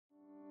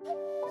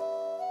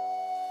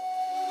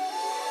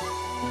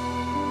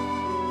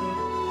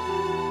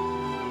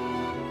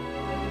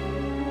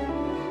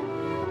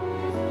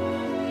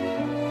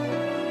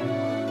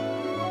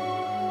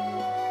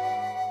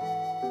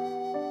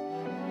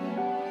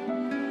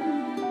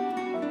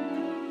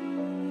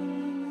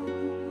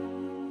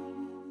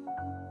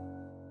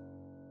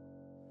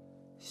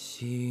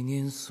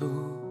年素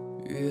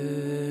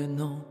月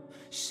浓，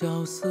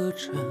萧瑟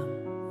晨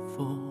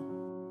风，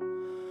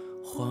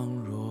恍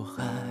若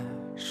还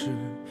是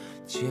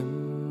缄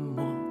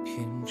默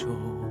片中。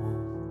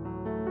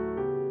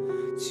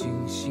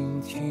静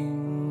心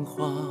听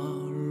花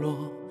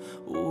落，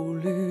无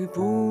虑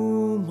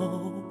不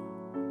谋，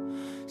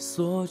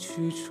所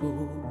去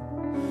处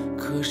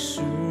可是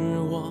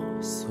我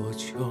所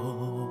求。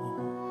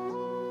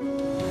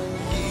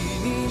一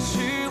你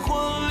去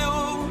荒流，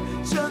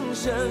江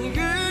山与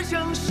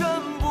江山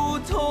不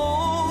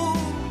同，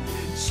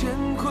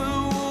乾坤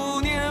无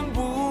念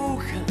不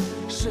肯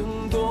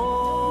生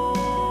动。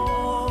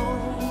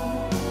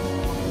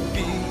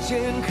笔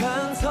尖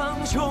看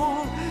苍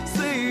穹，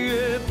岁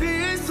月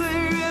比岁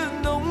月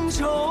浓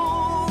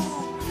稠，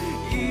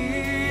一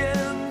眼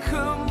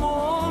可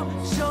没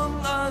长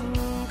安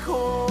空。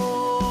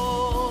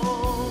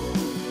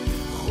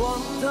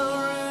荒唐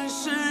人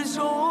世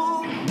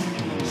中，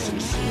生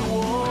是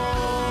我。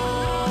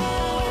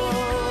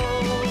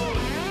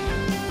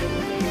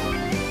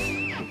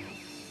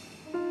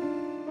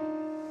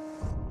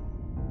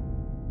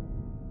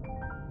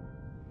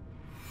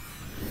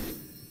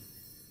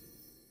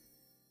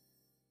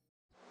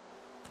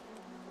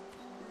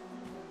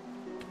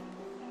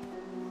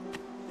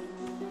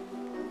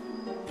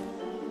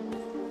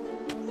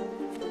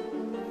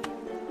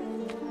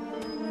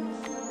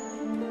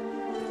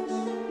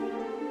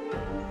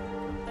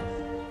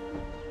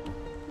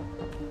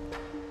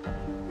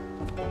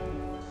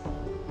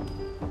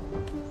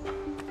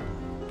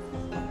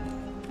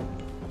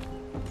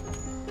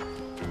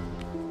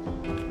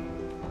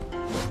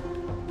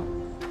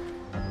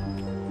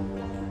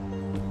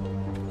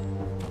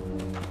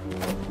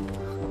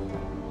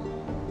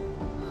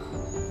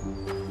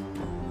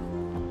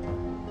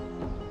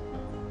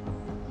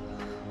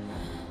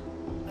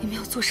你们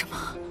要做什么？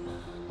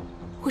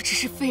我只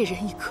是废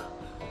人一个，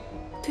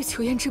对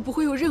裘彦之不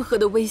会有任何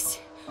的威胁，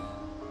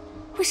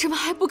为什么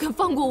还不肯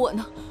放过我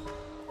呢？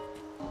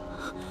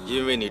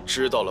因为你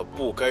知道了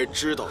不该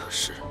知道的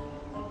事。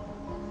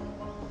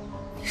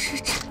你是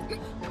指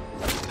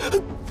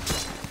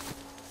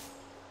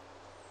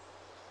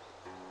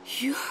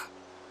鱼儿？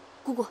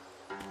姑姑，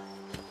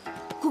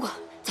姑姑，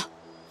走，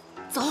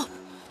走，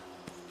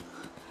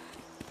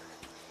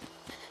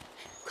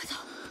快走！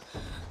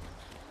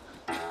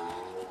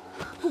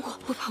姑姑，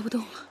我跑不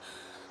动了，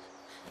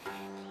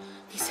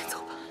你先走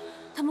吧。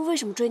他们为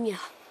什么追你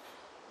啊？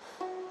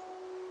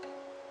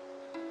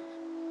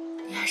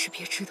你还是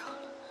别知道了，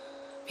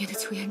免得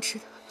裘彦知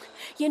道。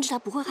胭脂他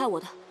不会害我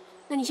的，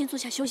那你先坐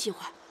下休息一会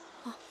儿。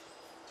啊，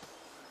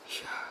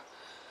鱼儿，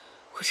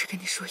我只跟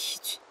你说一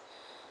句，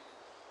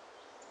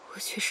我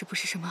确实不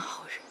是什么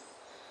好人，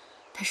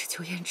但是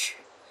裘彦之，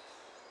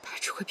他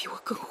只会比我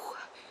更坏。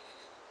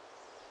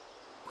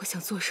我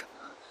想做什么，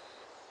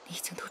你已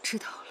经都知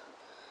道了，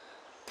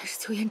但是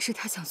裘彦之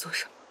他想做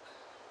什么，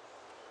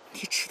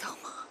你知道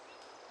吗？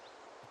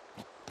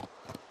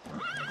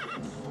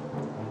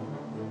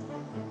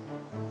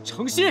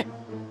程曦，妍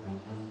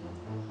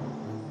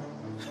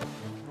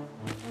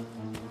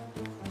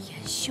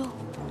秀，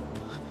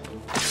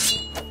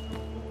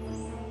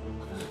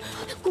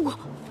姑姑，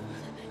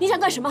你想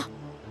干什么？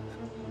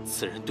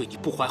此人对你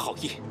不怀好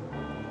意，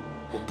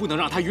我不能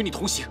让他与你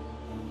同行。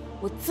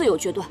我自有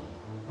决断。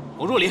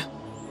王若琳，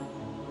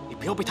你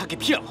不要被他给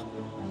骗了。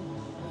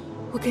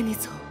我跟你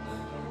走，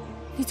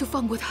你就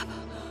放过他吧。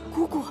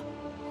姑姑，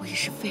我也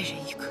是废人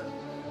一个，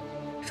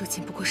如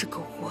今不过是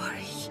苟活而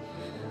已。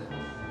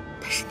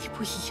但是你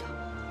不一样，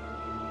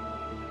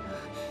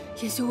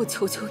妍秀，我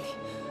求求你，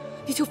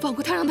你就放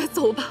过他，让他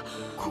走吧。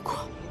姑姑，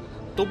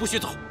都不许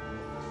走。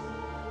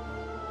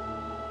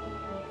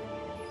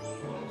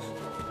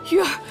玉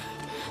儿，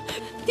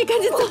你赶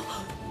紧走。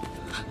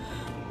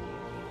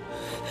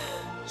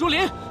若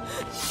琳，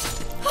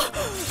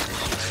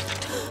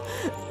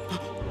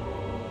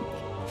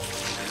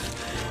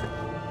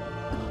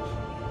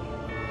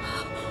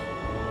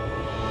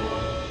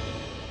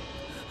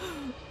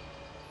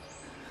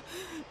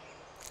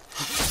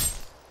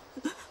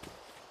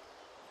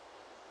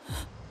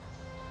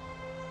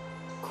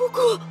姑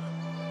姑，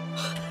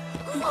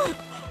姑姑，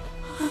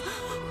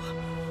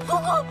姑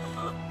姑。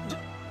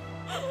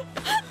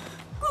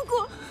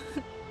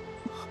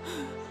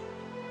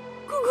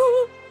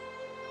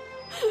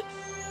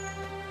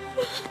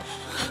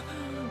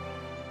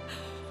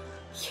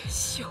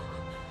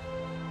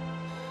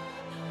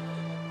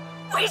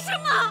为什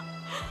么？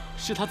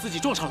是他自己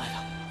撞上来的。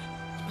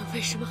你们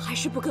为什么还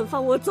是不肯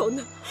放我走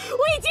呢？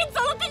我已经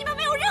走了，对你们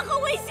没有任何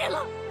威胁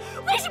了，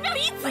为什么要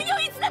一次又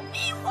一次的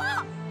逼我？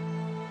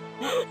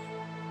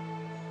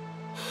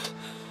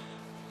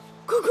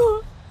姑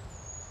姑，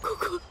姑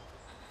姑，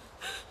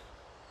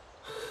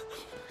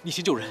你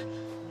先救人。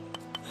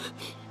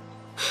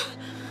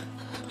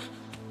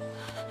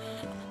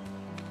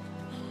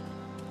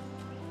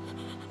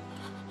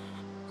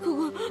姑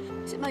姑，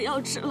先把药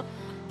吃了。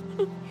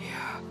玉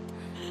儿，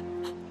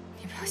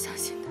你不要相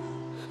信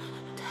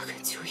他，他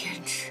跟裘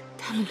彦之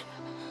他们俩。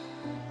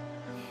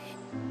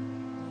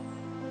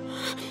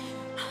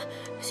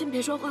先别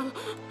说话了，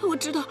我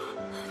知道，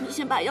你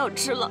先把药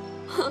吃了。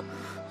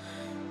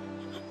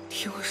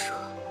听我说，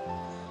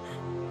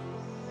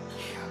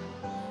玉儿，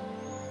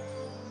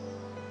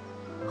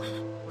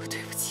我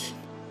对不起你。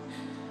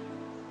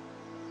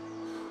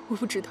我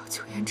不知道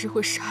邱延之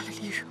会杀了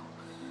丽柔，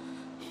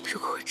如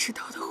果我知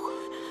道的话，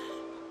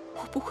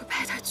我不会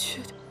派他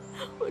去的。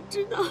我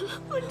知道了，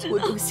我知道。我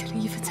多写了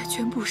一份在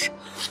绢布上，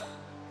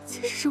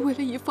其实是为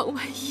了以防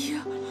万一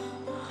啊。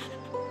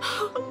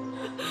好，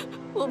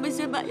我们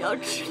先把药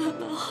吃了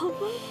吧，好吗？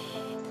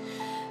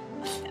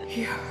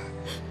玉儿，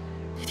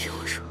你听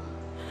我说，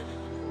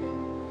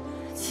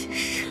其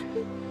实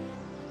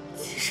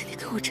你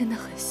跟我真的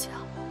很像，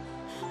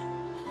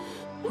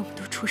我们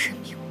都出身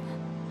名门，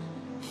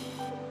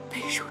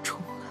备受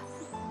宠爱，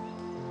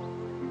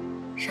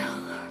然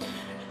而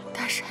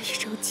大厦一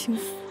朝倾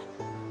覆，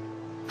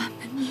满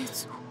门灭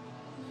族。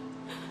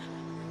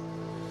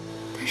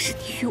但是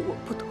你与我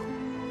不同，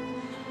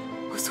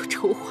我所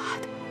筹划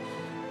的，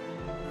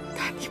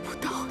大逆不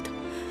道的，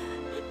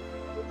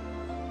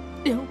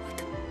连我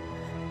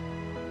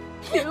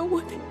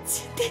的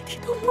亲弟弟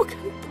都不敢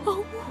帮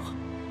我。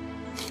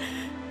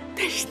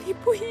但是你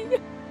不一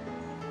样，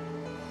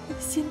你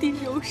心地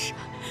柔善，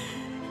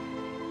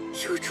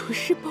又处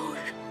事包容，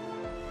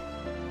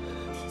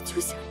你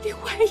就像另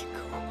外一个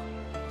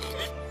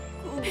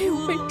我，没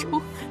有被仇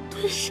恨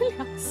吞噬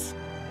良心。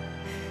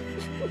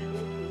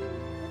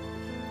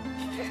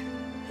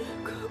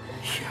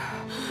玉儿，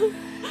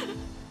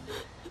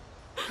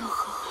要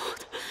好好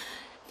的，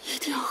你一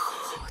定要好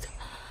好的。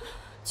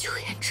邱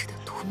延之的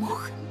图谋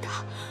很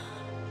大，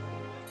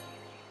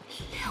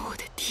连我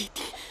的弟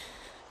弟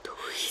都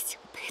已经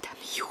被他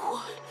迷惑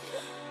了，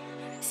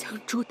想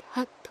助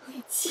他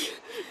登基，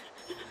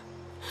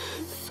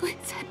所以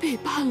才背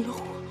叛了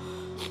我。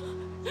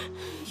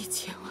你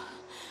千万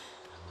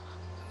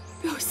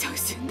不要相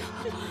信他，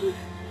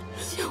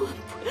千万不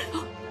要。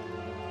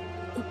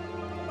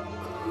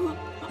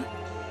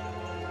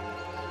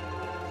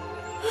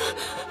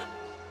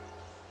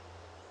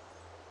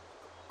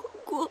姑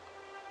姑，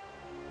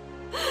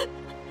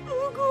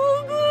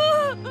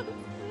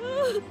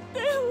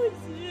对不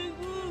起，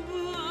姑姑。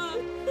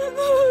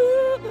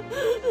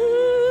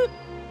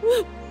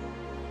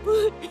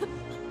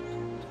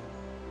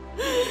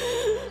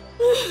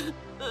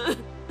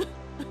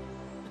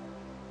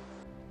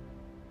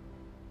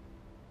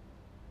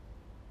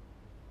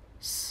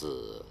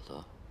死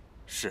了。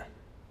是。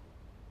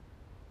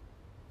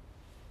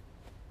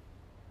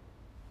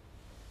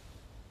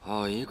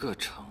好一个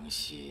城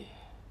西，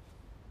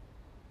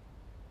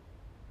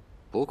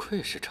不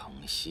愧是城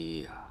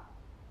西呀！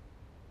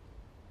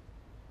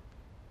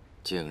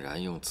竟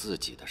然用自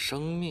己的生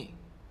命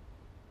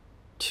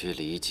去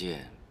离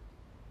间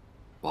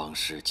王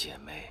氏姐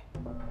妹，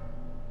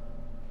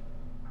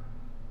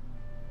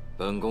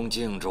本宫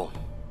敬重。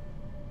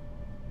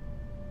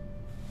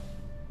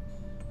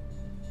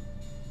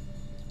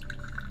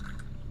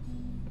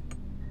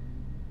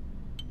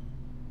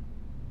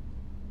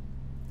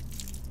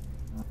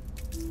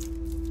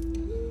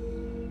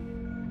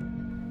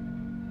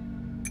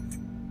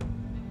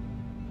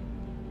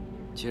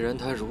既然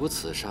他如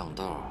此上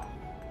道，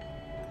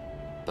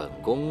本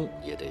宫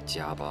也得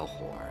加把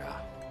火啊！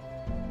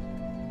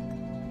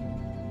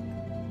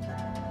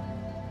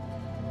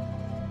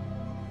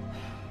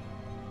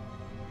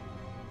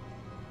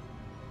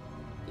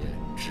言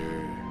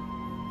之，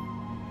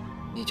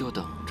你就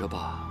等着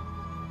吧，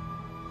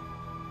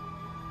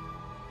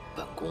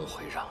本宫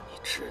会让你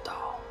知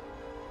道，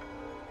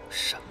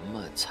什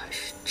么才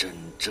是真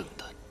正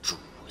的诛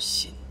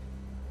心。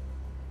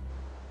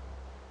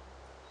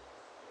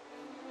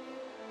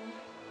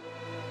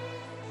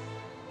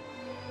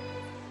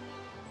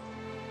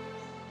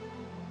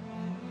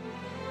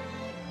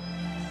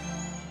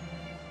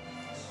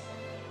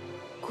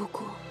姑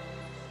姑，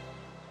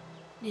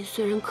你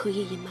虽然刻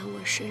意隐瞒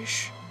我身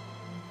世，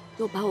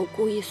又把我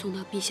故意送到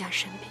陛下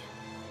身边，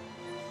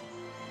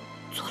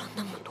做了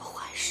那么多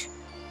坏事，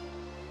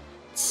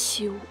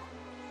欺我、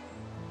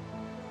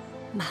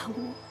瞒我，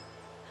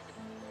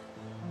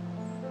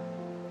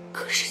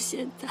可是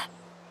现在，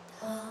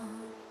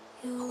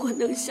我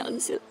能想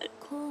起来，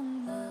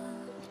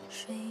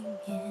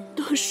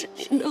都是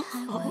您的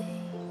好。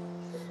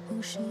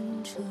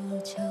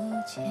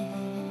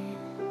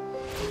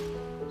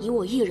以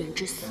我一人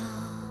之死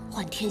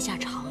换天下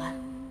长安，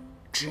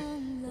值。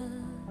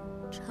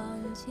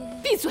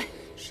闭嘴！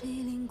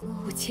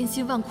我千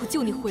辛万苦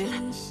救你回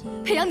来，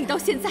培养你到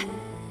现在，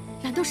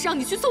难道是让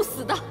你去送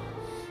死的？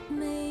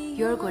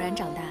鱼儿果然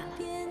长大了，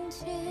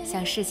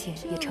想事情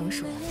也成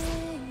熟了。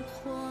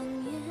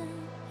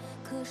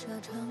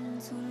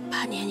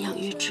8年养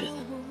育之恩，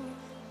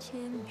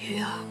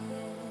鱼儿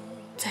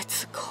在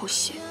此叩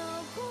谢。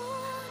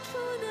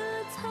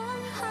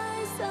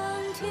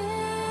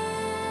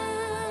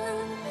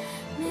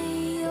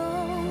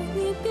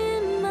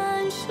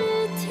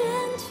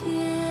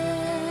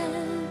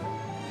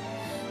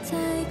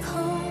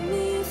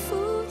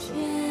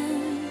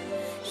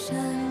山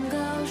高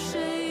水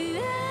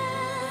远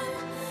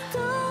都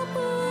不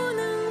能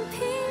平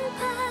凡。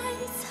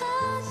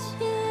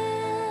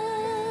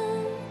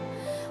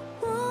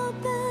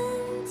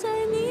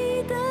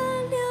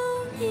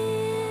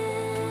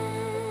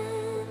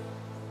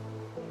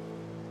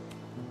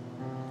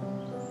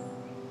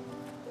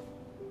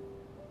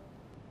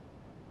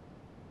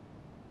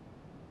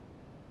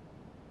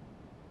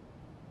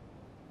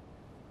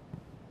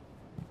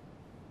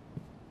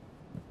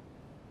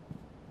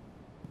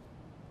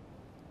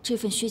这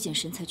份削减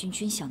神才军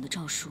军饷的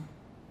诏书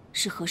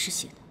是何时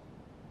写的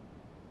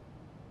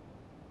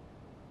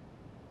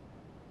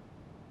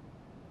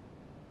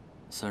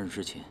？3日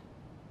之前。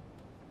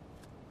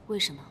为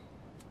什么？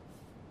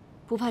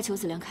不怕裘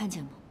子良看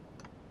见吗？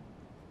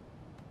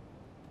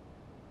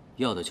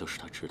要的就是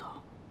他知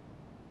道，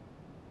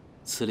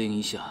此令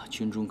一下，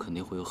军中肯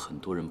定会有很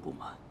多人不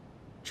满，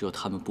只有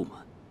他们不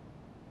满，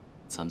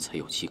咱们才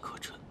有机可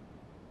乘。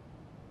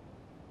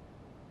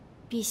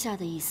陛下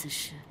的意思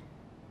是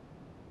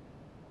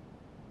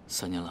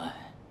？3年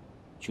来，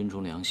军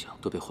中粮饷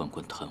都被宦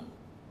官贪污，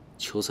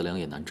裘子良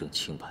也难证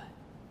清白，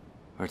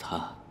而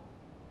他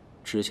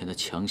之前的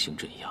强行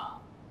镇压，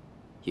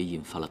也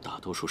引发了大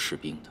多数士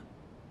兵的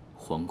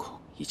惶恐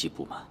以及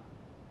不满。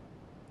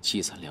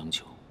积攒良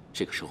久，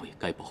这个时候也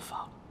该爆发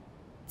了。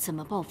怎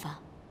么爆发？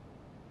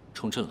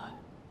冲朕来，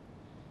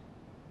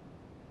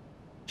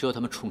只有他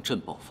们冲朕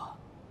爆发，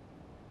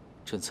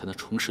朕才能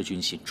重拾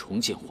军心，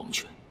重建皇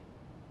权。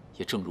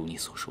也正如你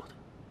所说的，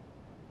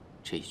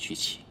这一举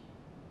起，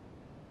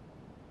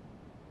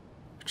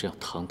这样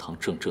堂堂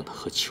正正的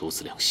和裘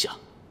子良下。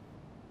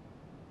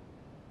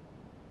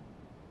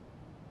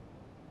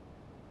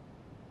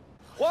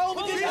还我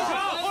们军饷！还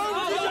我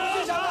们军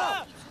饷！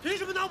凭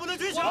什么拿我们的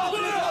军饷？拿过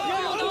来！凭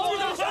什么军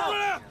饷拿过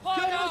来？凭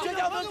什么军饷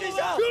不军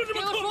饷？凭什么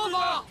说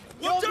法？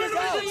我们战士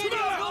们一定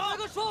要给我们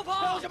个说法！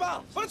还有什么？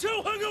把钱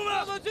还给我们！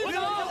我们军饷！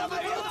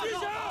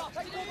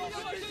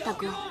大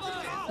哥，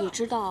你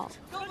知道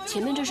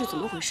前面这是怎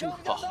么回事吗？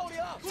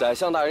宰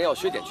相大人要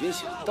削减军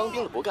饷，当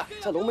兵的不干，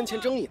在龙门前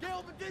争议呢。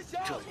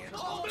这年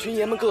头，军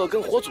爷们个个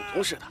跟活祖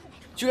宗似的，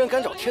居然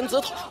敢找天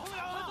子讨说法。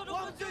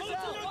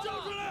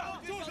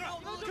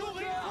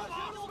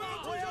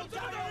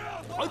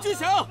还军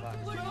饷！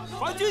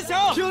还军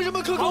饷！凭什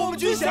么克扣我们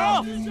军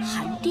饷？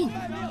韩定，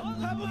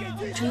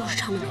这又是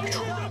唱的哪一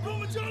出？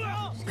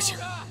不行，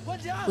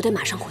我得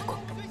马上回宫。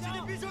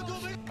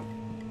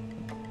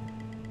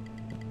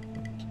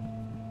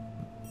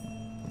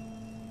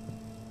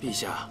陛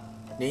下，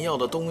您要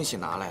的东西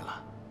拿来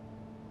了。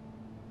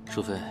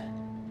淑妃，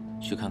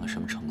去看看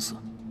什么成色。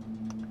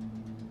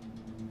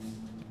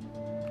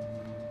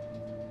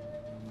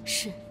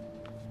是。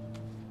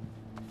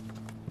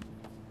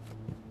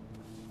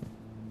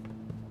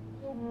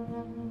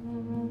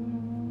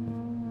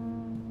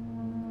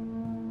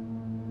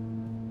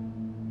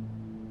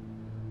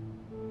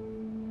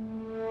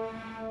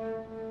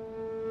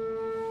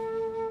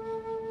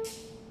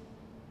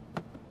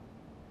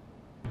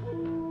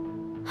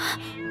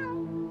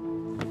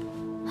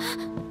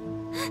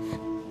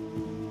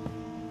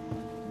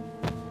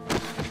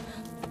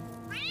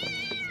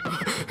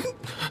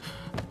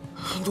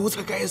奴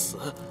才该死！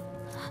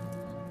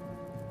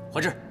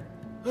怀志，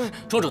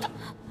抓住他！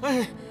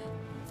哎，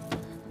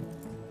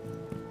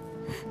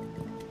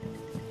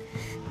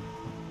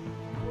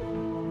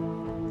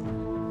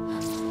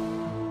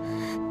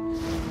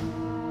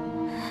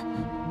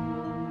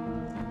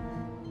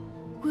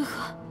为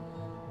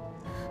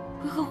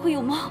何会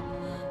有猫？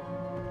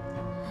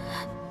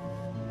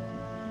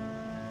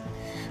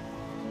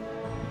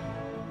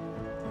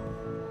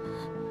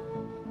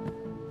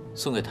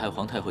送给太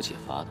皇太后解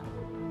罚的。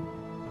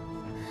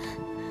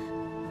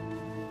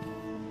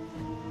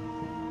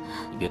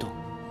你别动，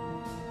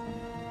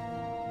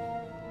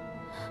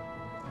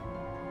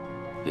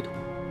别动。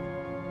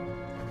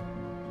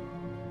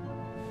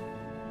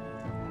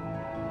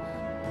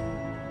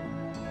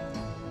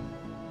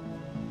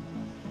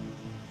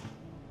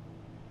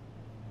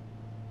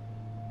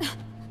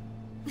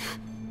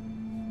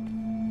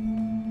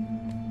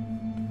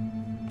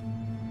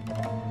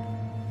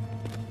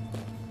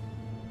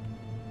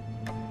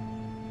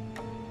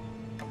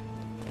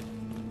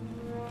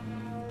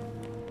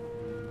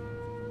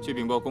去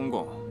禀报公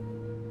公，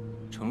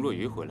程若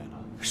愚回来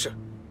了。是。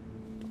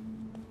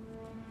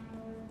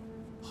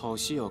好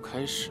戏要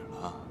开始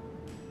了。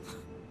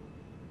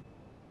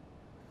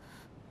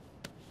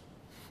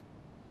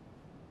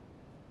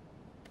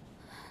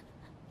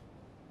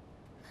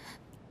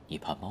你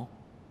怕猫？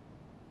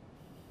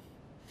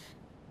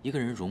一个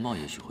人容貌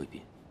也许会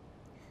变，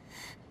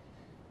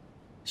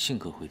性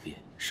格会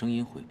变，声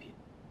音会变，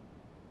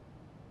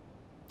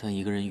但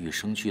一个人与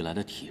生俱来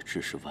的体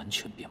质是完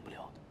全变不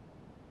了的。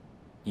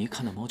你一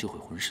看到猫就会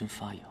浑身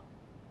发痒，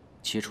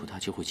接触它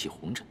就会起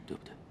红疹，对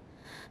不对？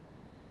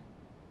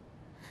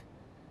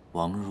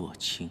王若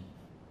清，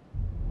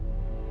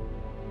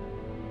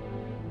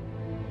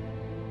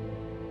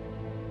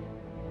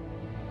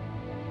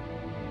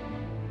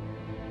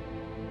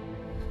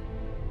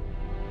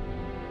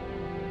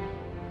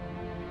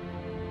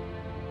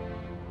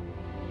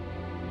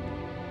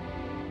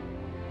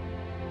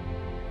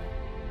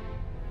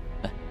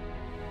来，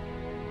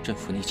朕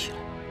扶你起来。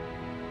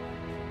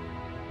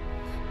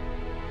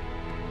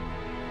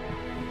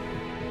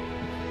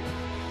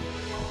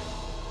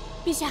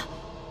陛下，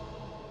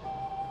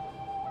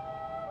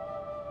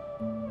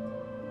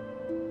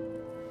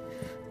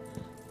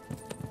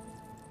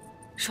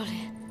若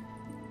琳，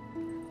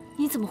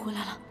你怎么回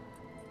来了？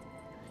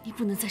你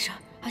不能在这儿，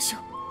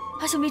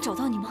阿秀没找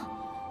到你吗？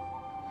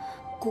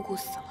姑姑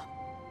死了，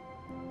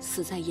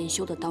死在严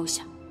修的刀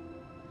下。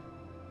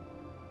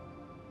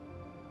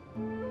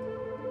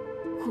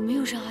我没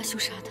有让阿修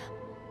杀他，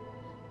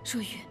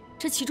若雨，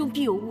这其中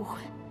必有误会。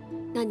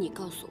那你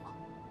告诉我，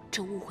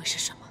这误会是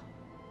什么？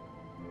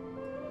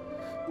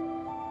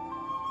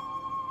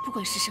不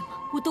管是什么，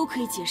我都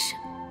可以解释。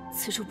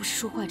此处不是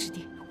说话之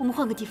地，我们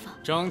换个地方。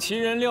长其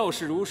人料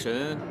事如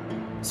神，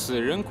此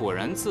人果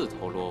然自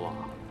投罗网。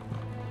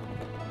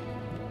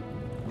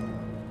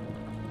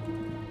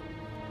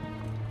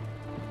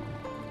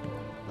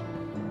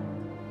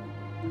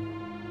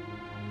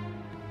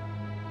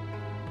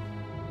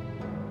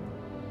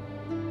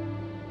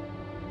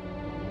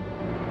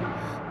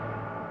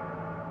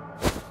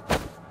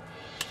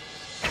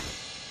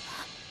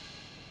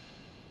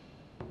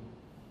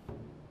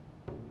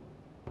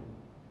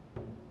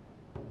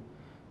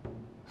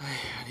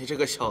你这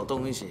个小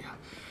东西呀，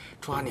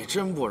抓你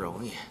真不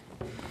容易，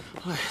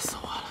累死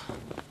我了。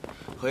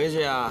回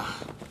去啊。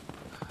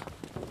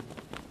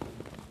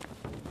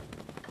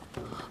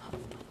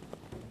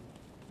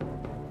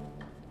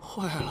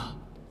坏了！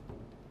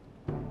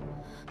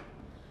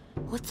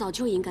我早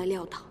就应该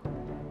料到，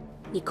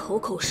你口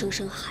口声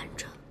声喊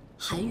着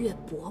韩月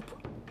伯伯，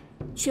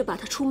却把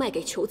他出卖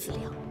给裘子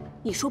良。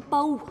你说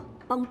帮我，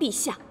帮陛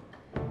下，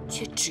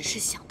却只是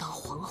想当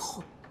皇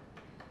后。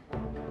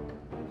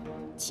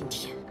今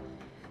天，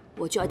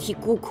我就要替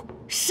姑姑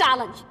杀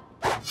了你！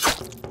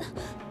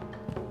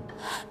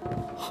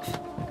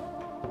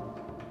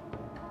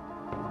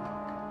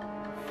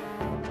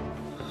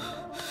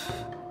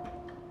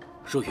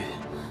若雨，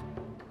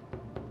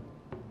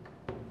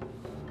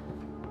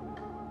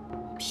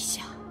陛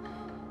下，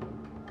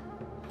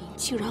您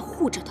竟然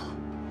护着他！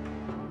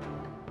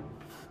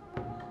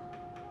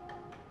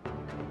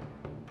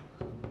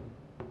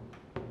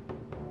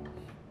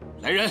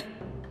来人！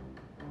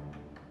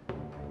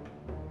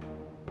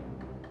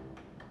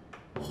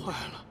坏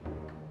了，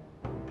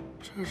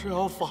这是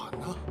要反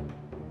呢！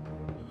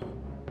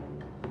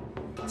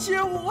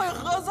街舞卫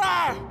何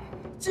在？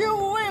街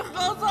舞卫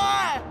何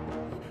在？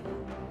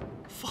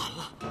反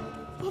了，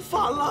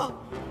反了！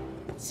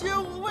街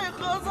舞卫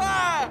何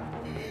在？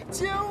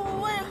街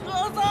舞卫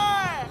何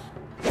在？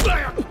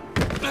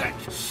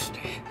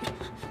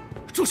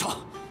住手！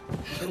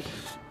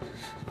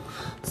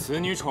此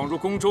女闯入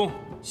宫中，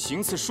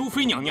行刺淑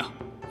妃娘娘，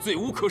罪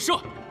无可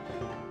赦。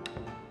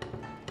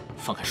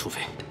放开淑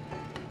妃！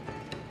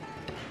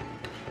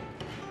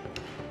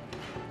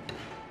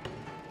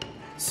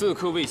刺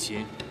客未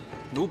擒，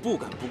奴不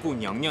敢不顾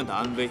娘娘的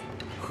安危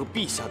和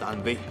陛下的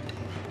安危，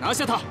拿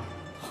下他！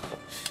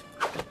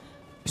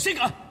谁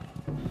敢？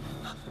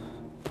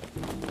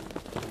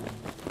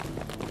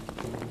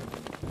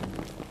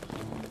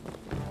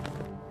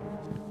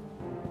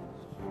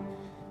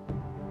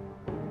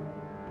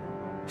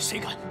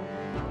谁敢？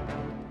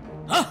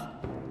啊！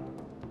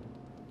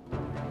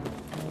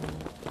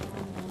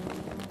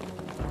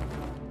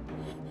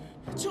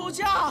救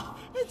驾！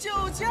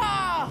救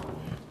驾！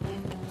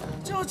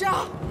救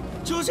驾！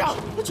救驾！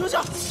救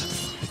驾！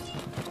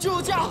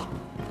救驾！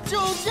救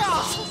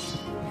驾！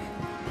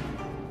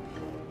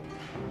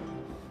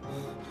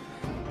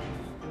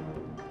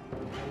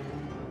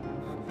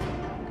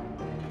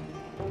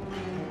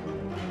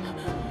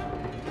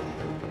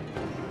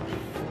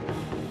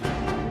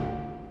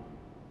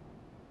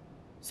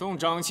送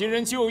长秦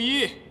人就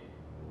医，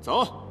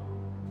走。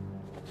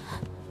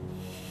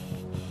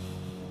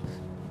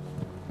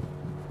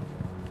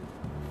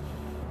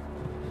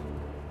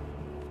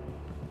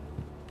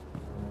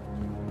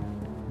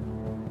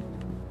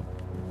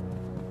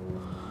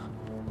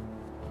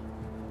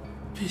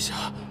陛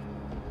下，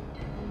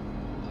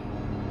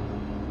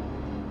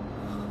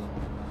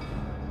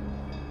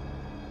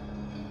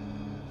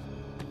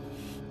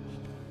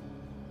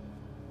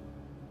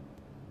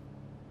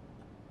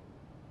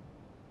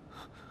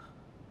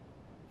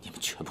你们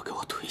全部给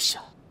我退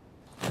下！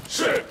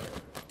是。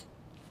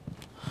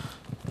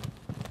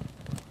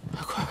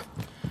快！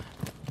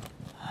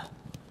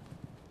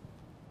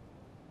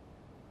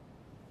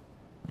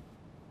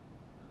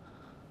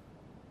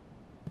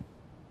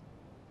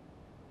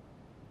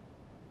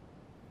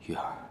玉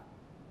儿，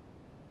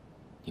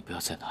你不要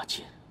再拿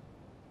剑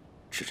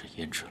指着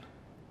胭脂了，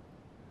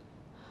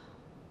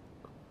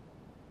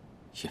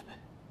因为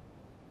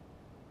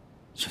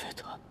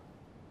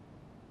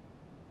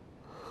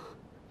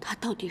他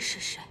到底是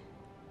谁？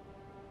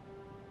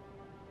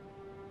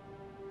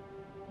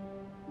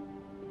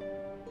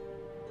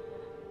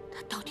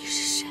他到底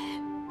是谁？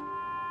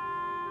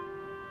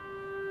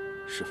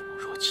是冯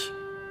若清，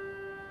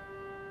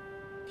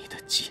你的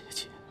姐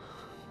姐。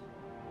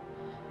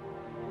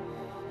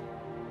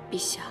陛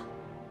下，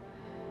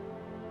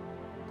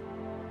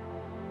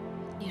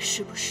你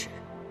是不是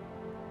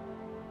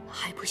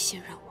还不信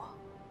任我，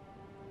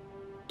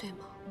对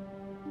吗？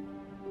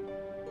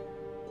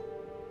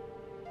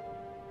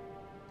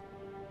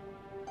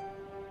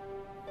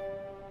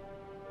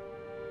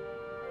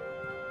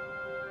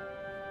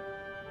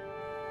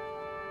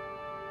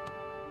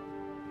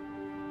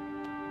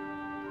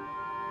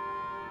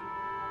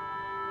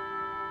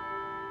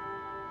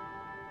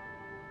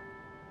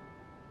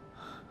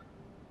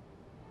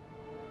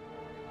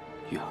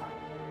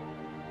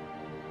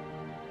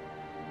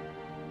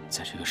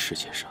在这个世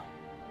界上，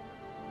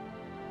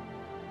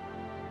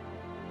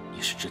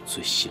你是朕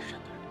最信任的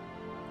人。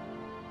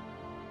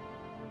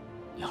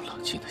你要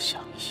冷静地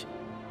想一想，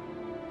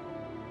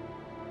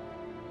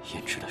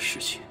胭脂的事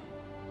情，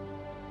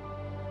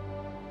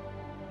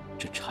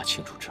朕查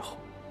清楚之后，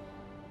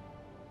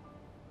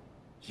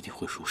一定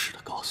会如实的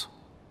告诉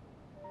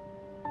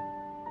你。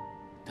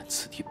但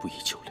此地不宜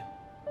久留，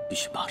必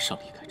须马上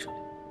离开这里。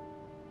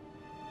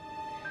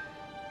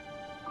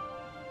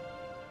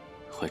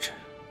怀之，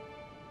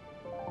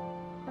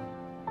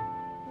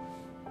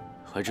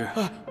怀之，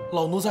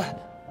老奴在。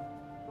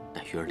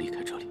带鱼儿离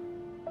开这里。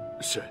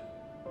是。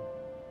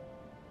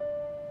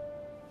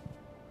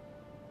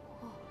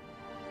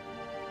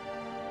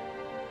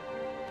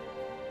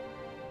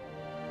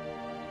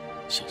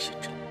相信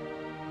朕。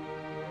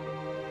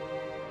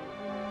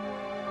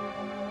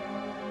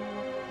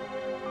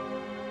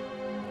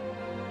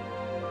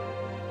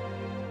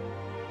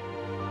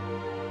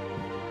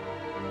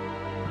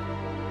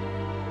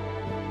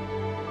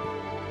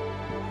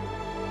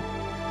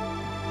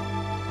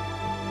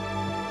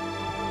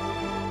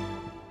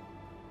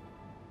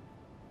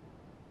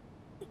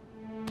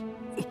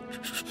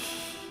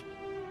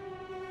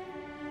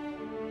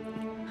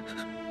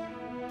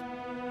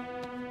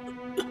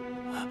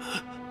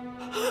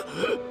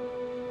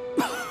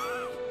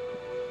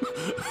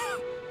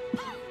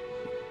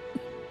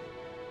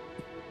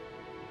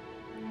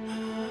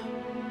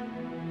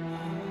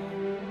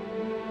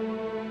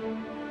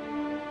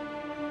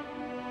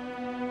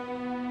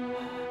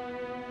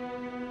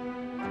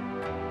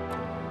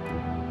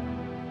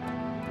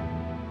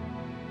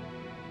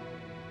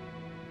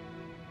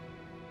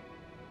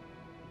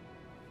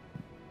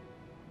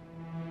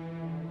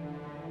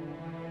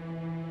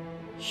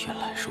原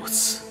来如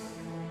此，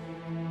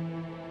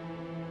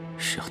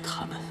是要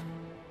她们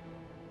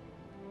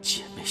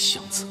姐妹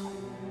相残。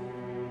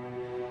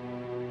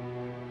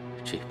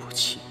这步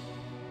棋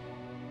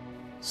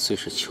虽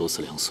是裘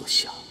子良所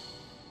下，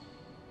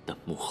但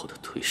幕后的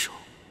推手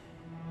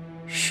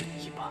是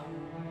你吧，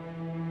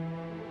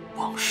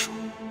王叔。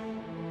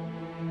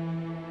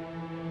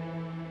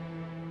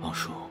王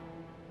叔，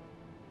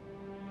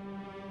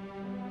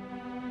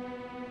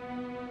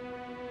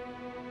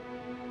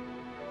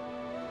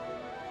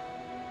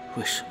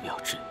为什么要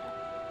这样？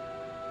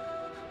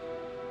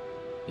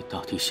你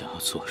到底想要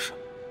做什么？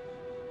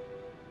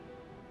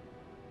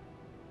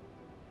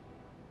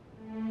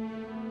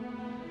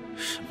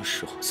什么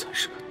时候才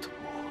是个头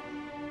啊？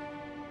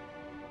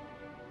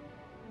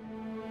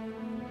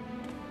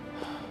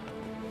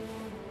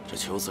这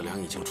裘子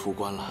良已经出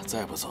关了，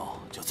再不走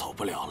就走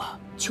不了了。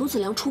裘子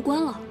良出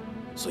关了，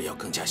所以要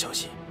更加小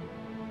心。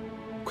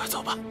快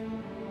走吧。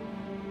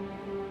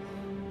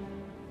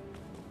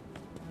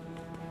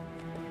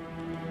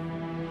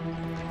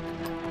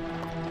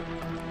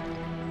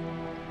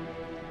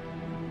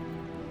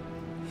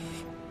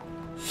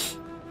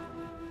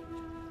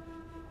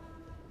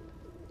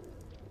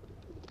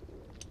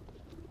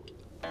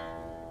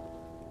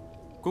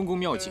公公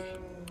妙计，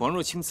王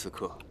若清此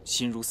刻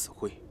心如死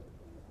灰。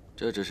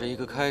这只是一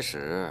个开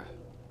始。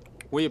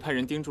我也派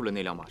人盯住了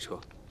那辆马车，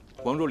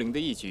王若琳的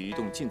一举一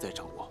动尽在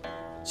掌握。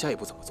下一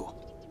步怎么做？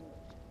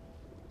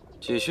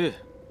继续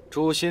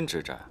诛心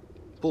之战，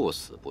不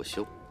死不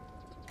休。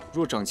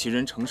若长其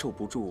人承受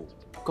不住，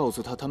告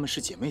诉他们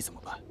是姐妹怎么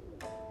办？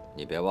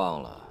你别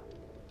忘了，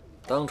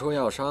当初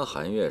要杀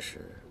韩月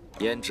时，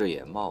胭脂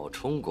也冒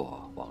充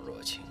过王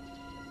若清。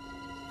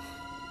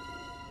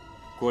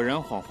果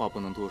然谎话不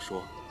能多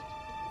说，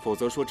否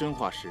则说真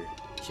话时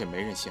也没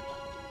人信了。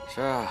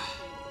是啊，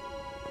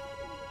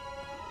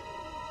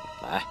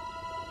来，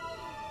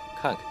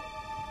看看，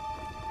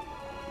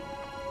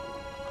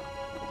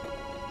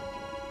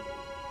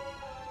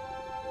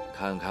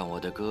看看我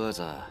的鸽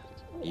子，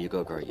一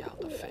个个养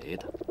得肥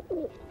的。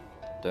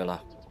对了，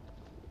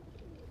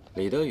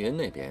李德云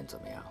那边怎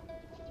么样？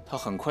他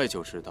很快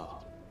就知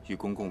道与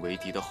公公为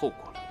敌的后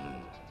果了。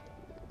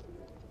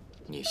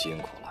你辛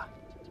苦了。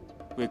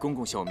为公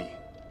公效命，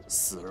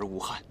死而无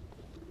憾。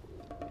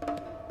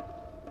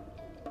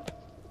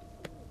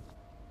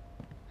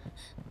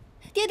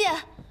爹爹，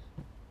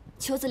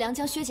裘子良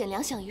将削减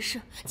粮饷一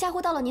事嫁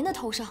祸到了您的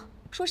头上，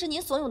说是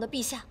您怂恿的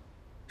陛下。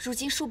如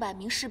今数百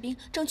名士兵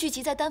正聚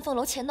集在丹凤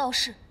楼前闹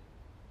事，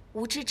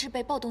无知之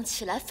辈暴动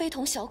起来，非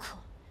同小可。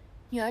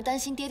女儿担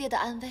心爹爹的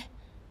安危，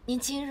您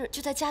今日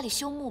就在家里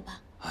休沐吧。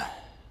唉，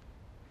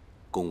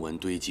公文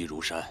堆积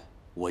如山，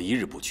我一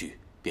日不去，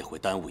便会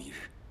耽误一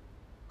日。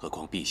何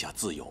况陛下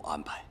自有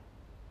安排。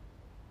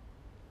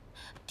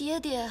爹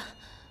爹，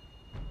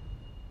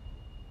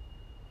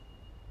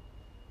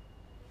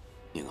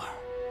宁儿，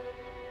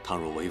倘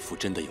若为父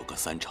真的有个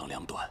三长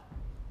两短，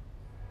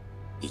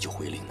你就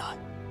回岭南，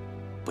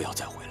不要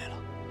再回来了。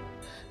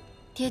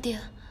爹爹，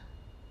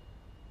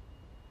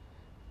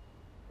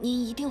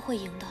您一定会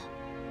赢的，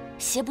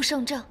邪不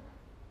胜正。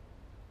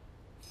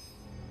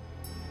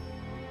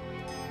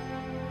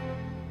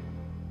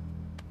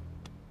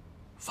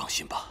放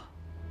心吧。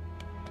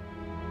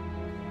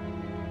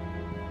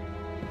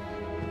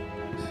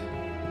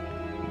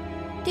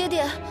爹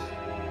爹，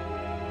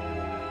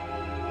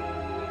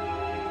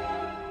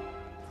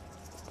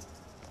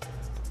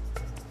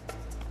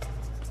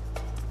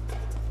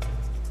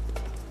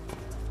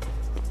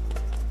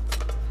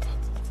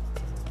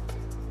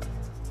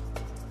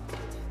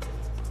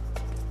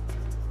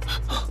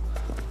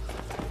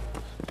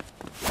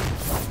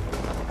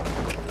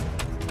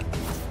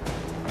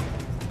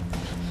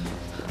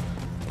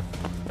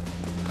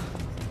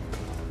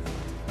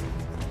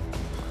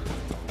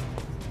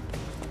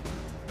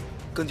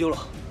跟丢了。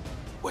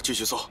我继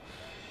续搜，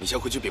你先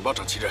回去禀报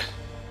长旗人。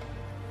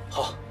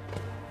好。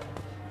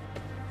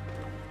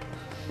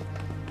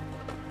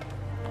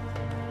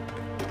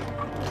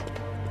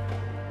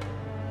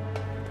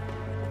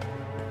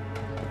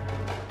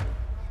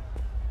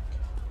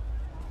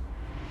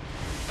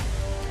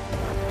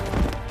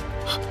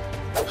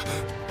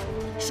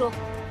说，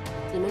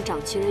你们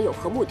长旗人有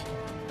何目的？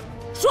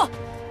说。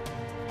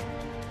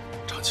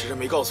长旗人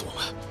没告诉我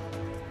们，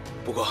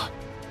不过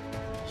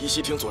依稀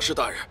听左师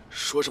大人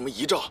说什么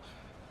遗诏，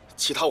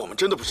其他我们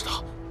真的不知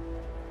道。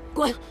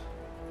滚！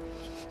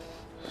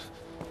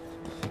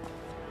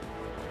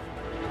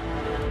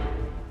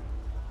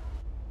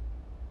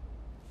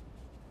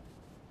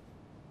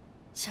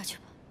下去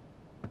吧。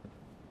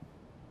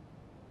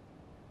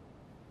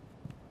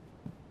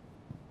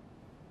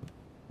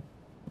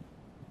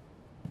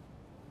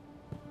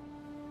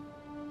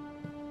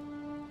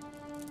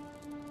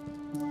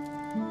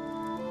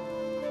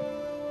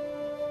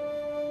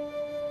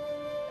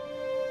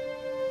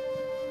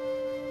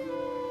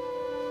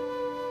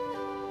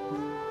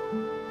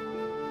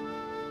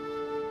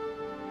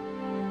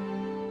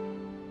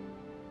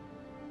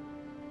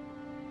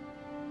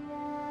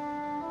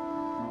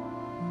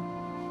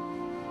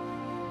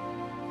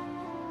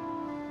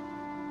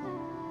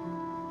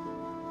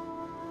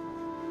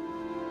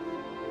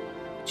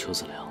邱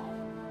子良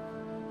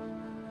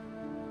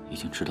已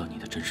经知道你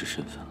的真实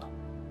身份了，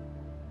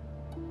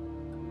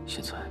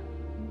现在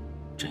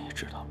朕也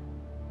知道了。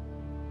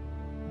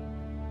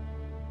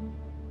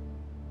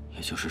也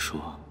就是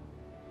说，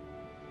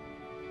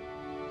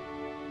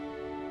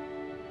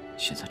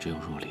现在只有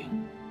若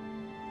琳，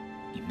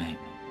你妹妹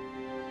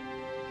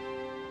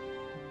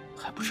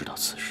还不知道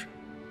此事。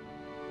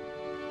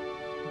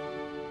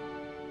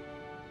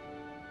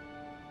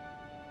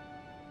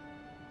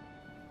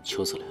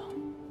邱子良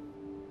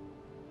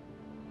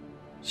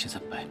现在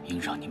摆明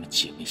让你们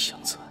姐妹相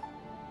残，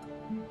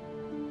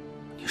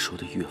你说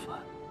的越晚，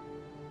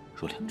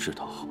若琳知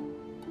道后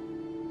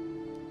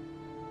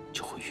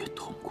就会越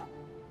痛苦。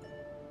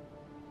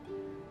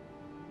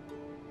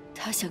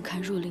他想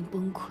看若琳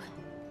崩溃，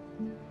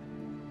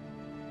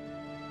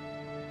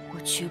我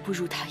绝不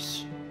如他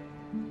意。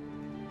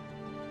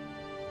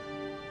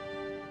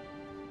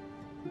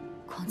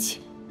况且，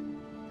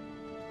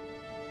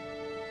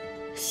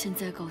现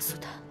在告诉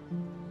他，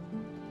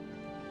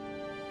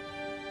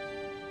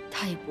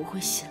他也不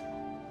会信了。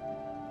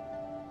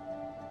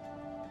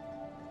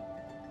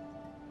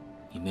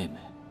你妹妹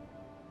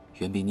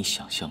远比你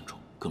想象中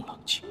更冷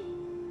静，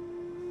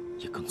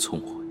也更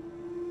聪慧。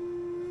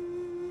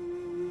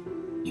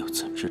你又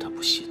怎知她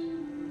不信？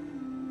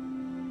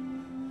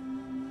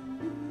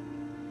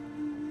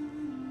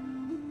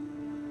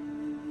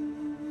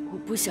我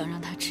不想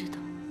让他知道，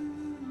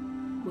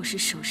我是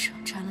手上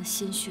沾了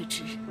鲜血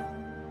之人。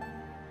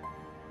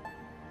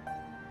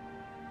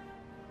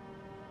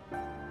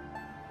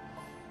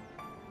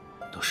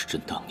都是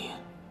朕当年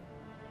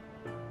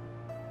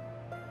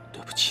对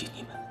不起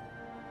你们。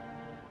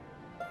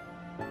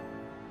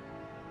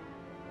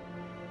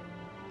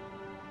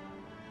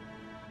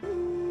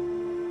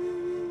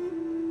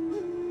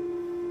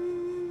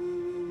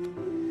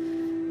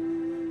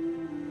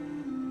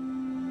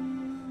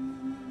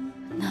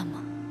那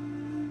么，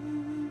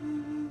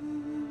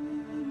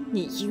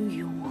你应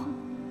允我？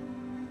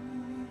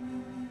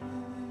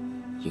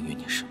应允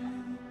你什么？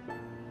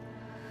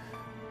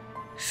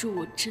若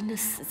我真的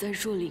死在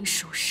若琳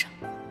手上，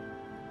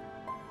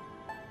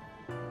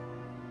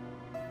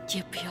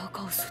也不要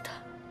告诉他。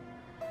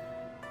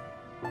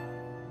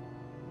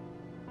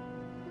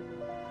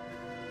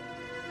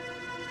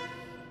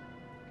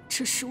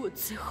这是我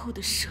最后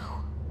的奢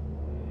望。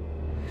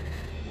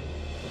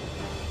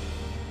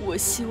我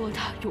希望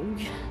他永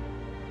远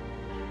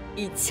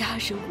以家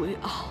人为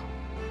傲，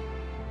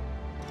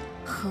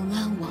恒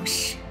安王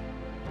室，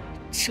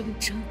铮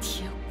铮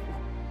铁骨，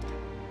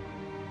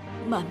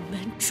满门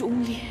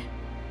忠烈，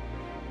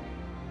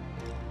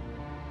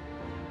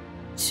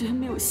绝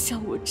没有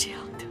像我这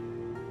样的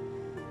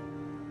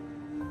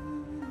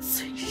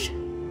罪人。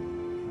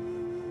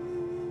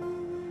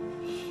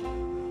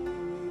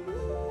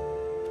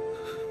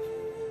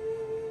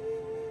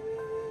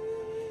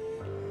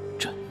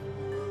朕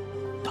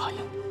答应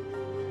你。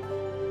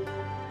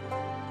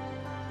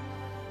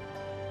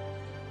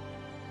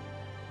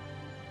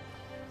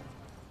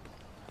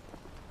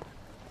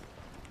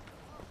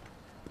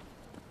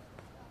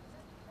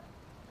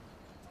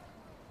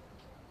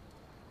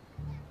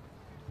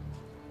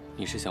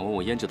你是想问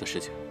我胭脂的事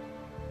情？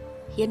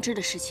胭脂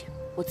的事情，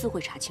我自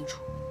会查清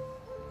楚。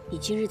你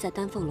今日在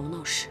丹凤楼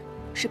闹事，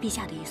是陛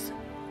下的意思？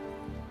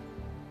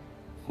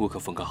无可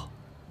奉告。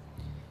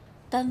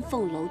丹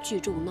凤楼聚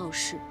众闹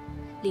事，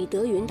李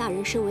德云大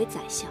人身为宰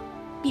相，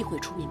必会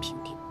出面平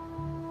定。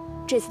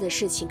这次的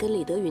事情跟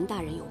李德云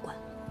大人有关。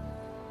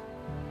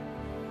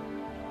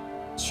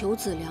裘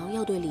子良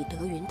要对李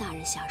德云大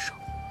人下手，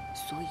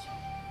所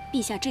以，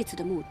陛下这次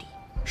的目的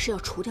是要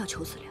除掉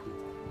裘子良。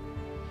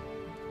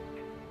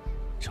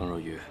程若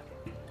愚，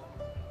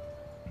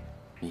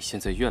你现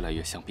在越来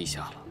越像陛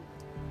下了。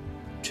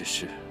只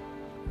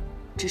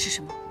是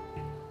什么？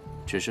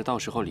只是到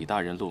时候李大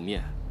人露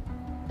面，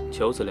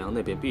裘子良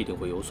那边必定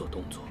会有所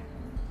动作。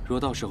若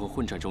到时候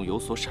混战中有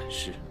所闪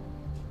失，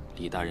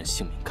李大人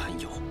性命堪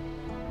忧。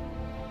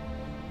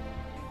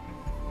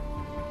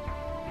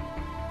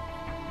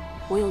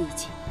我有意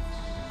见，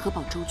可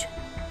保周全。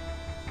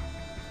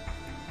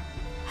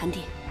韩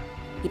帝，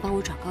你帮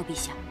我转告陛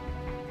下，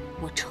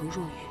我程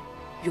若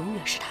愚永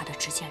远是他的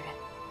执剑人。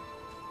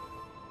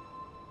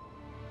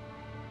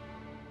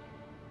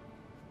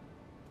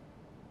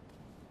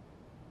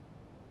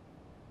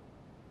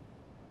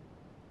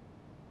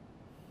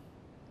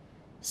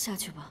下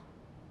去吧。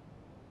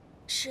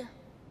是。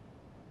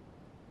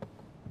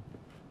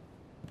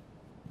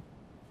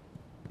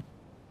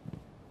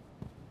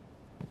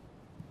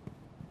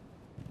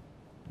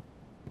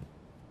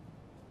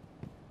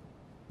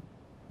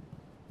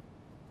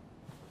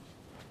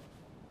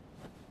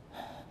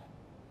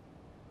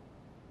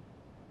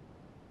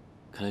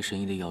看来神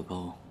医的药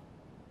膏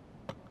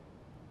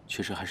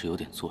确实还是有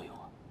点作用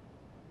啊。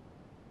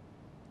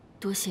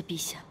多谢陛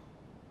下。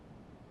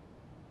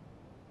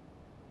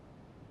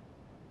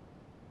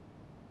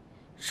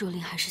若琳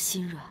还是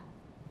心软。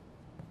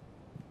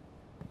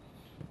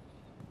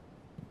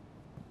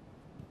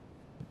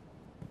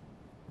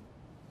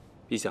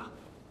陛下，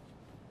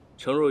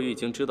程若愚已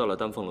经知道了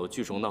丹凤楼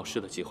聚众闹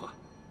事的计划。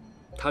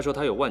他说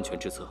他有万全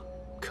之策，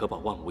可保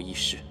万无一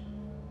失。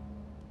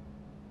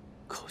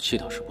口气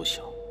倒是不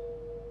小。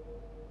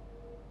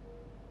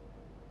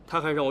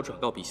他还让我转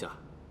告陛下，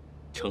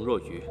程若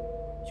愚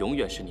永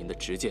远是您的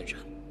执剑人。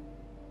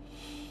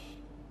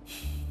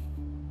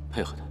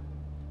配合他。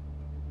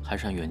还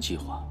是按原计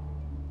划，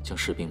将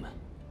士兵们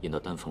引到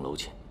丹凤楼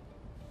前。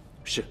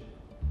是。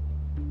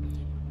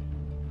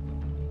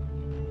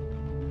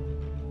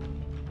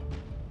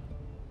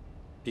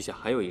陛下，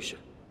还有一事，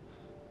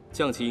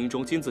将旗营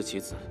中金字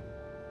棋子，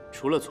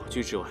除了左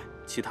驹之外，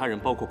其他人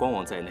包括光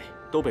王在内，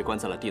都被关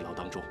在了地牢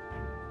当中。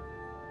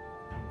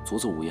卒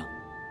子无恙。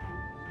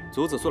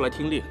卒子素来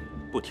听令，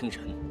不听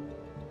人。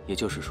也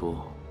就是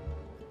说，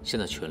现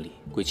在权力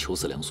归裘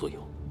子良所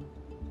有。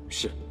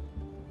是。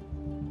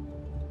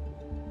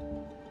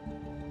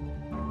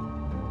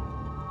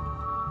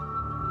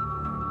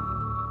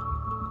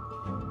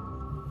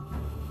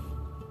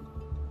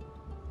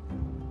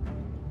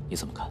你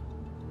怎么看？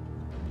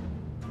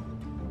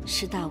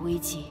是大危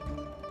机，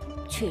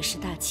却也是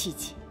大契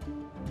机。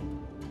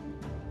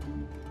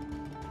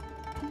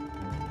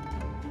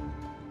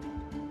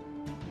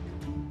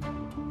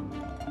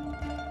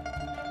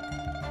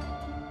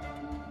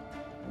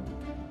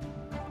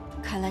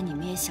看来你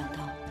们也想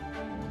到，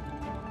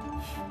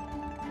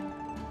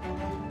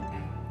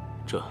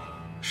这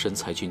神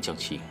裁军将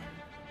旗营，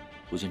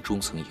如今中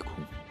层一空，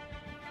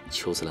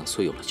裘子良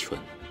虽有了权，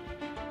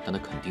但他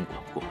肯定管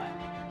不过来。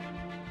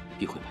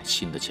必会派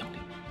新的将领。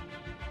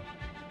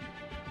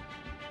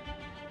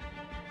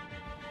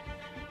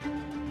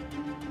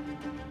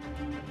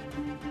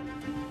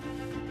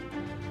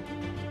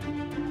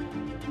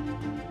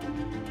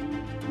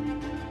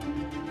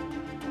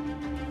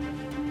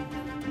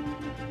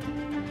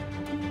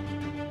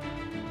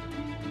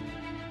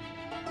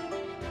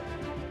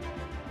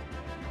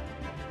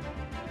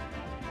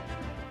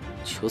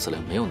裘子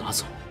良没有拿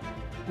走，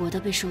我的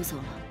被收走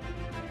了。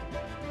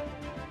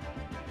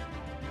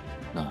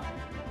那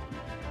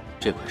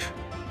这块是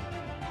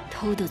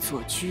偷的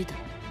左驹的。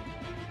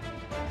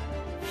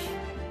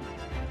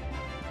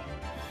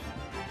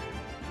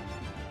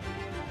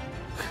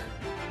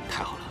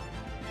太好了，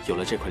有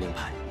了这块令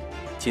牌，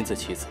金字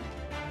棋子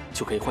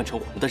就可以换成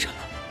我们的人了。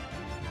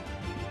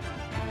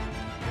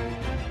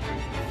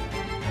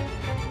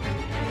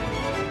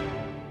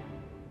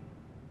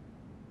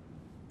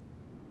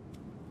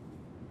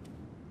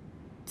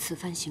此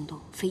番行动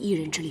非一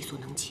人之力所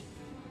能及，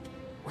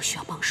我需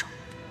要帮手。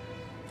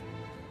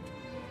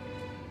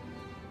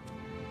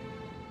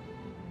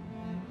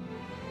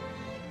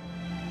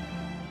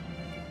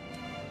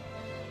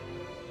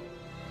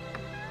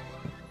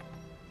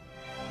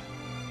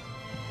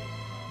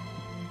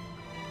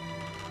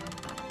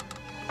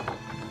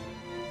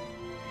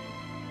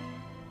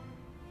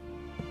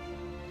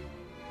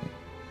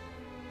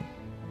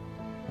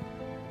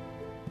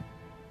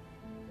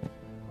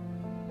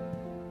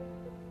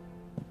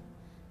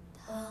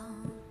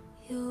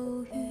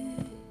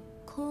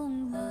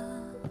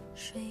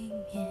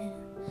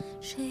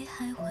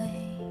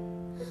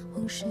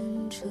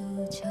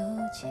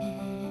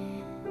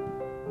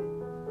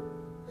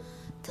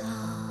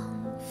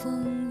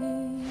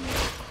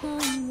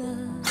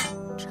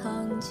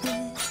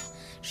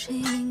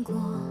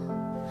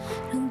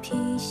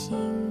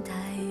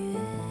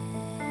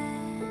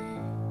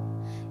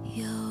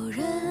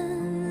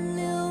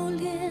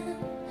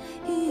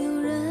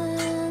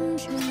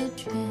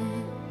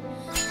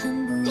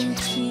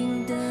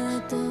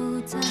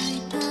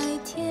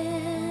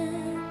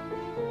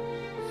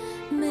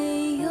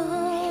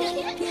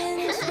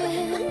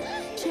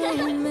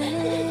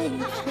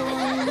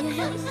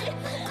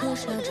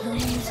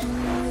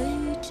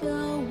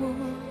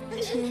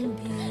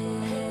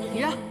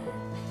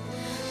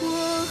我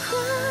何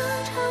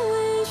尝未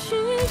许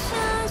下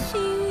心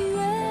愿，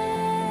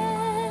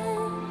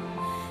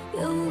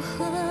又何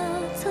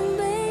曾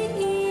被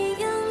一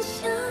样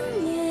想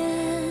念？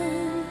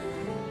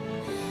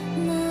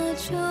那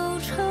旧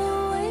愁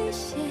未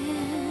歇，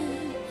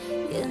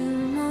眼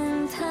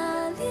梦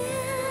他恋，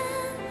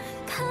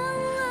看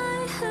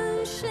爱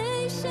恨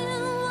谁先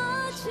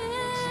瓦解？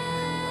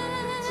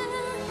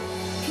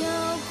漂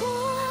泊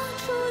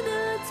出的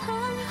沧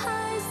海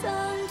桑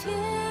田，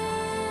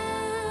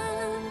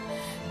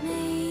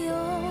没有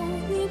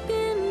你便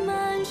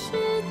满是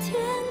天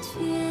堑，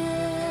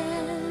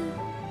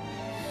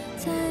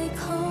在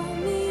口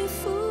蜜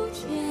腹剑，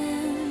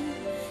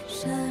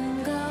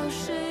山高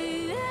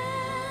水远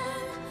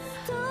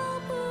都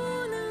不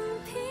能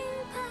平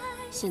白。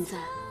现在，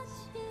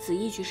紫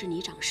衣局是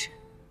你掌事。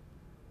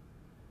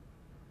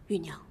玉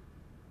娘，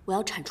我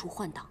要铲除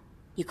换党，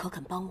你可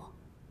肯帮我？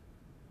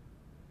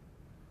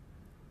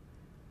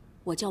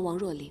我叫王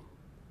若琳，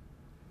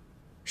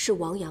是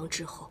王阳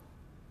之后，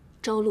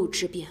朝露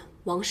之变，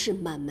王氏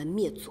满门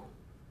灭族。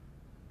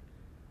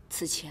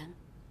此前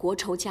国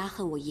仇家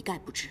恨我一概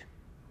不知，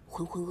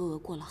浑浑噩噩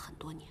过了很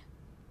多年。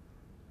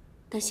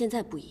但现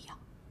在不一样，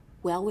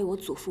我要为我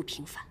祖父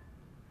平反。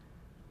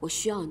我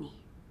需要你，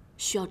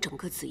需要整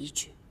个紫衣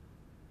局。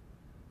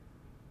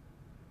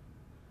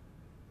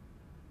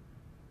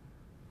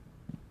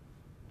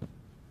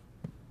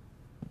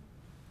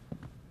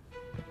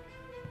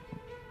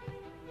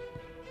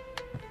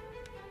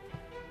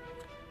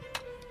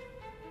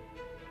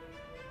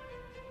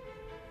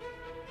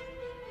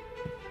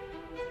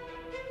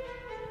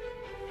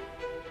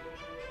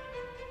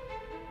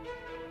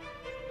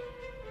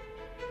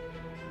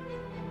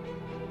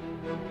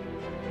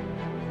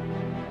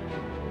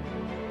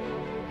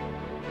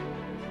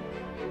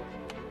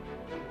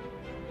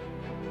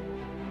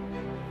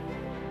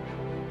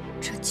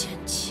这剑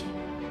气，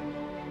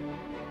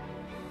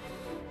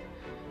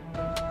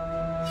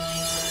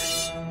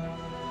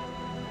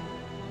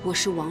我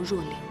是王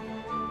若琳，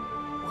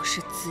我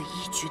是紫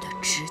衣局的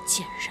执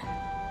剑人。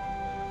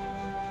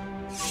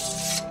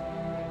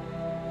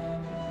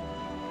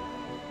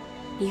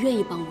你愿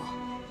意帮我？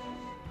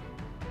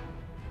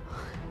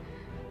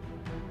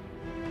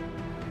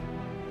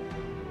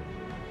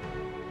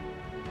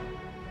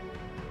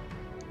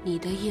你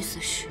的意思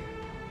是，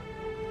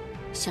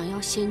想要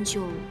先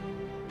救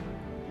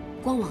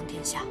光王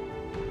殿下？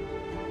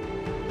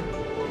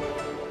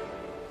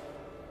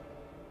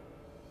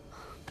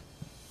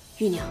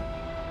玉娘，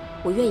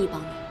我愿意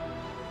帮你，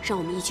让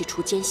我们一起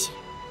除奸邪，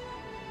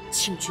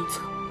清君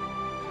侧。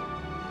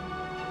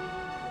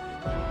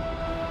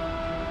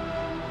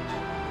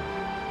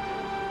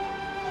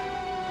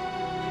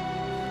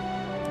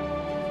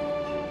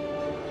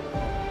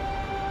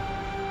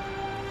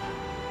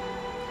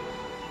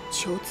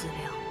裘子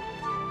良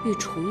欲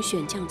重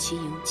选将旗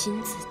营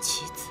金子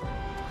棋子。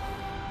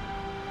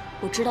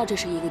我知道这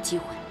是一个机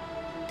会，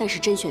但是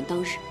甄选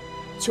当日，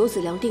裘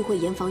子良定会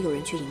严防有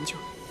人去营救。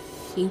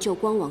营救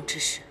光王之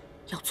事，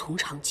要从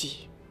长计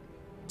议，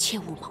切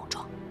勿莽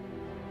撞。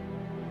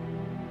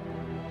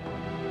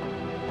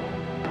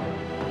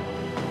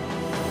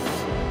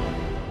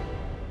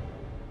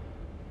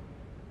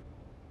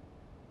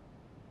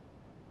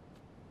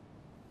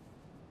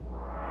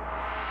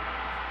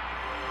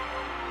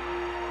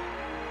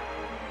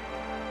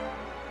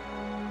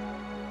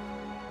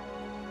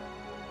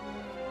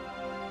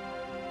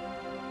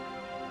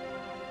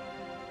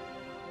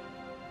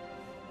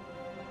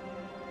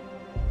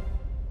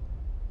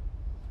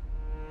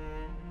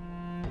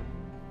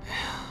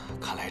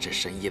看来这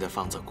神医的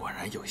方子果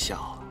然有效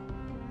啊！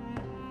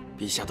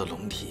陛下的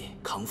龙体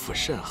康复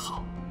甚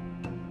好。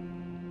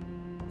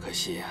可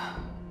惜啊，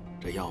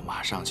这药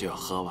马上就要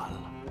喝完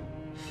了，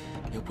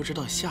也不知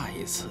道下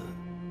一次。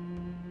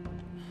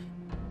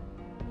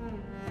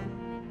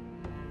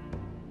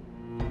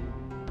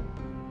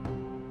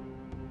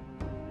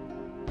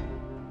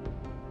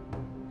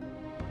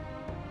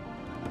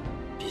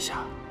陛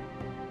下，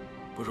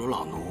不如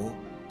老奴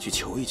去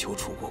求一求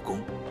楚国公。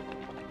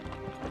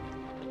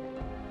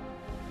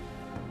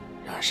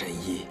让神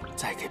医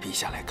再给陛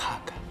下来看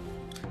看。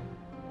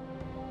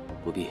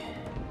不必，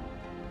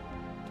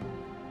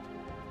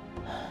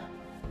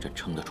朕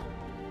撑得住。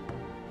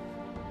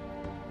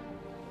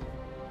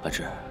安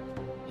之，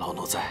老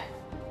奴在。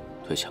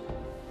退下吧。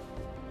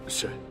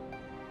是。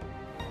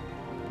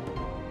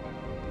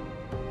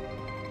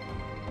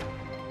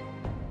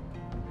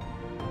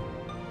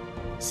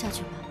下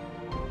去吧。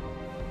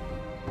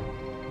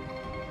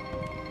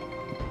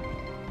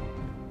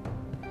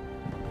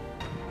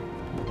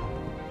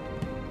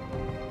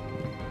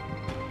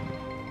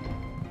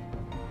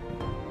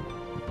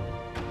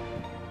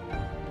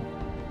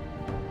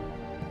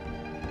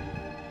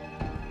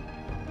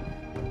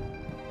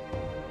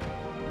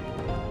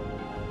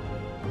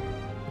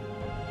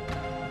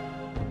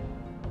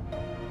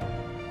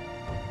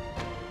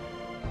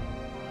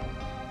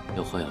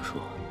有话要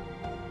说。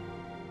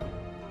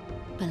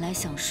本来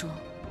想说，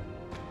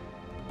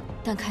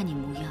但看你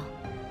模样，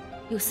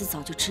又似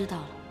早就知道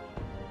了。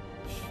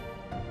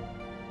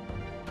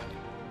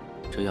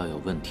这药有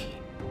问题。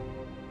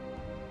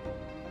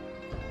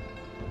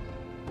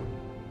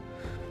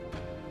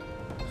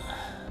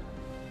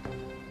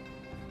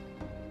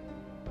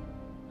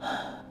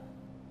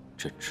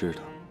朕知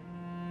道。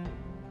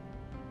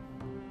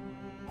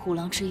虎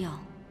狼之药，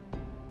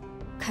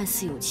看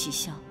似有奇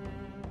效，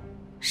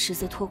实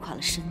则拖垮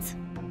了身子。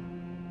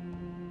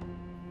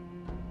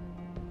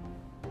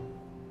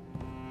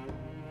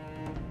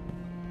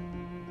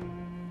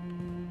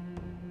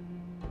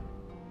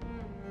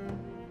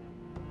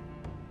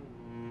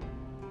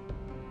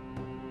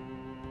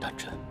但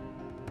朕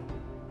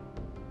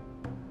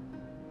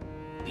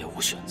别无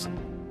选择。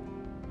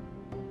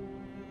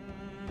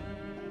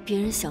别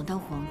人想当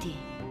皇帝，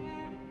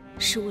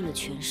是为了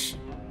权势。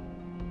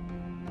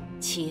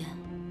齐言，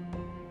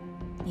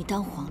你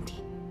当皇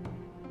帝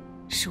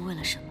是为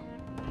了什么？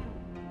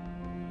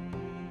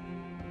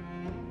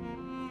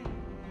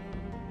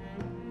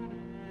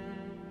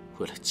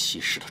为了骑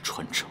士的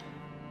传承。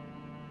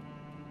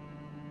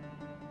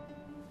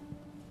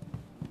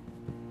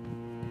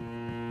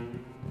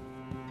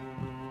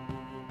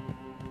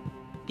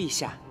陛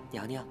下、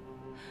娘娘，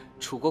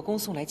楚国公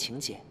送来请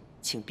柬，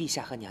请陛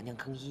下和娘娘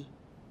更衣。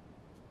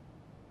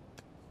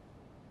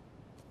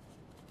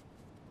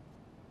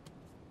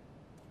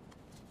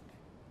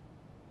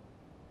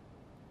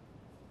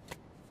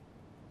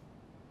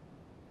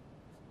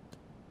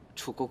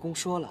楚国公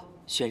说了，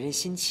选任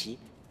新旗，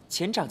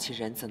前掌旗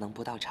人怎能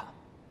不到场？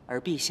而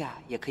陛下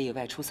也可以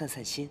外出散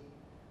散心。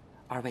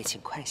二位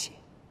请快些。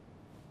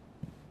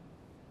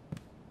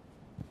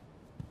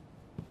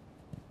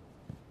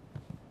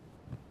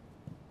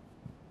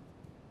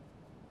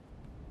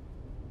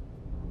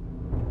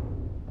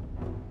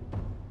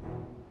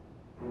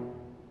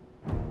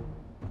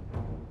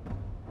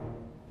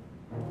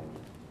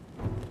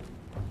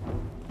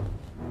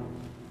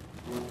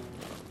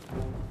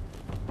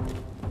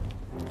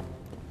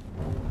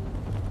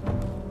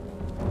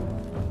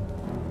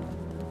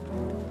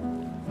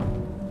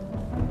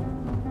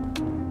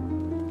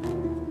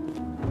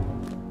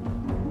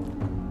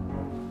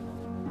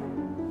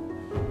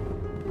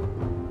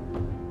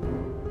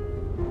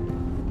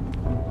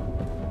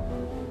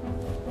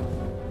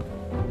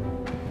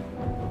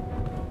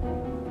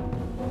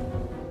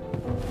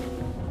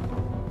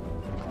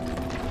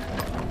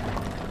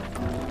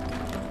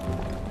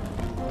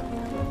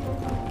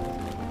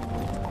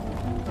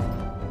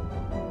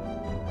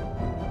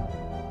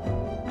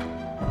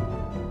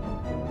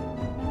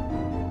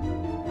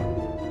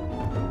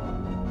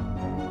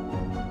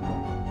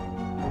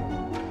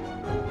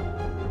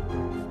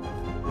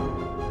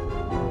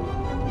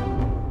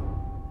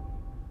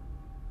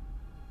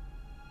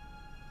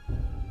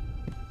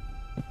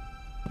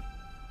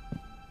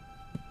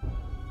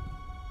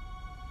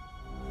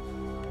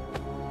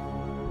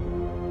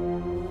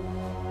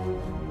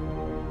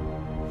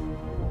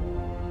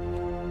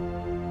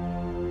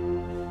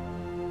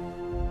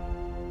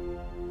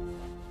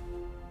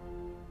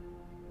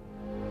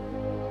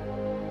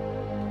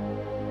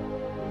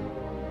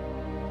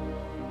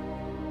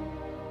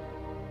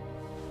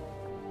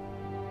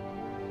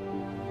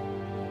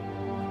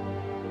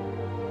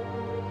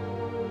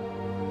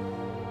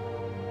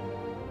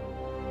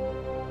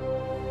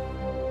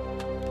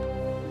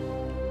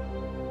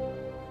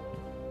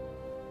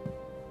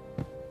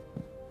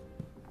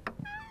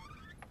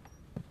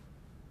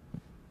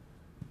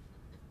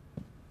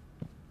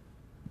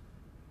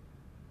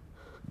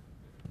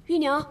玉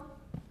娘，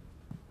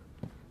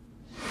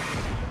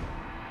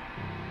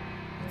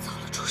糟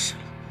了，出事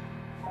了！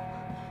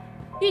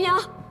玉娘，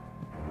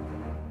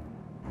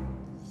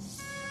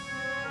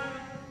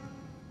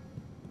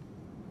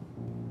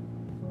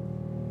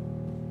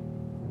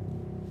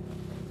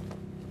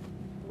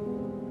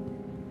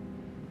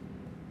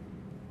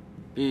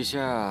陛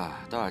下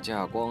大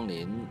驾光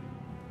临，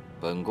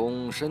本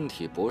宫身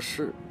体不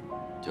适，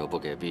就不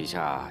给陛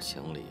下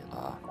行礼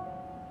了。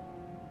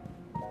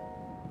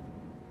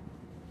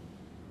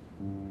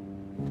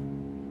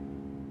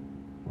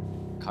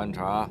勘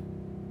察。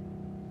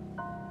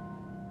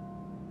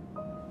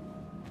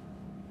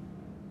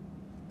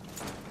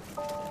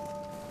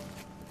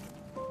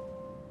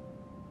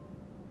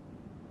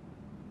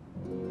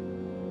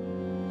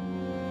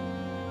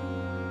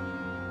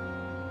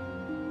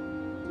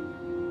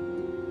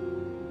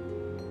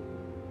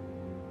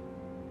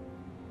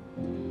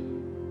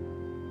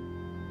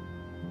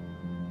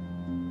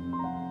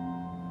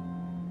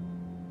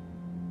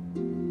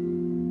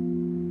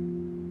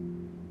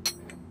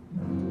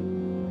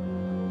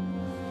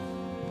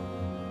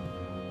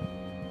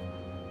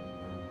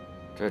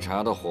这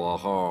茶的火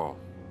候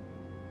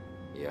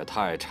也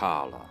太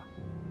差了。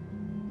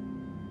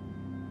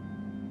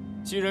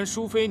既然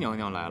淑妃娘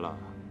娘来了，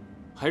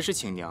还是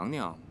请娘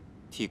娘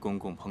替公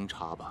公烹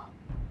茶吧。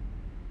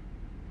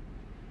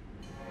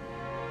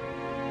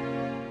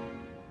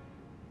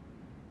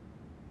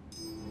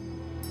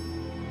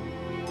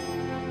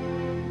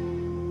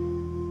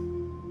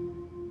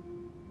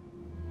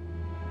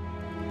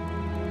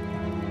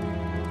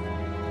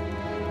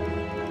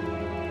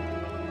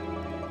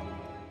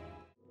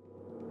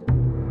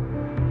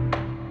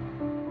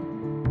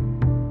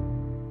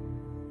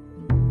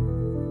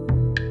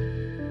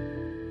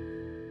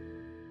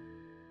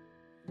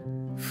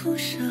浮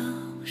生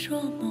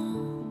若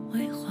梦，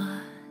为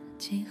还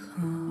几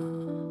何？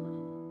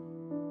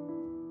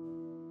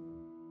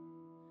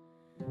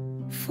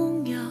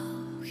风摇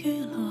雨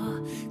落，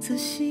此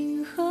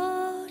心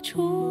何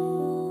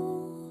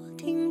处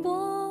停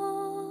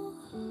泊？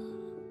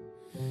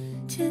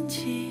剑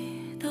起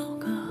刀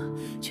割，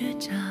决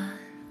斩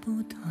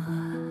不断。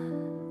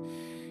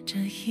这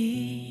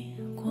一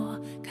过，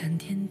看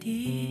天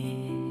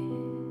地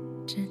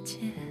之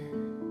间，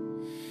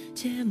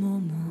皆默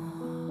默。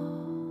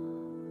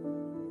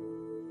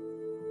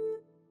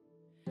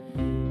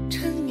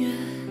尘缘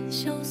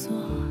萧索，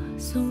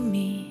宿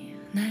命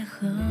奈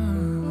何？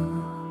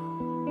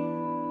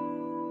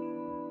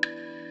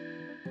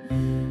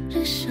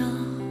人生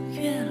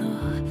月落，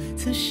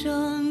此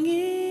生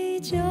依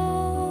旧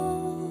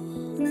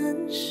难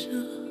舍。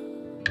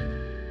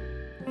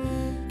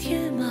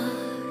铁马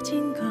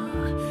金戈，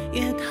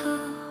也踏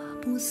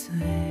不碎。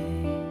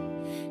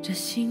这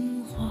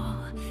星火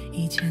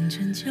已前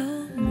尘旧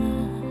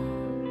梦，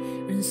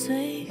任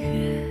岁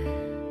月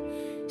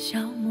消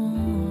磨。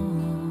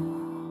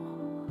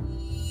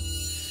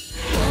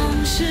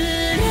往事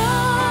流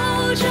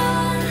转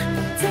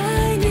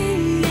在你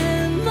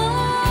眼眸，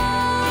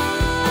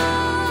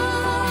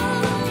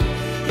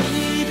一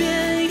遍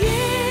遗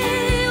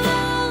忘，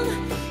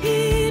一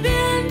遍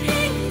拼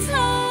凑。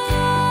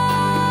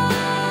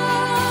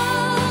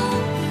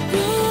如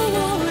我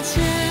虔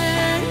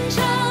诚，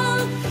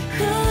何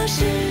时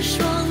双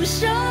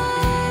手？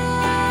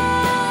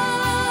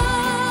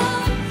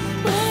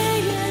唯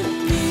愿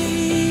你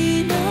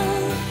能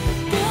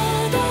得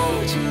到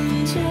拯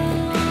救。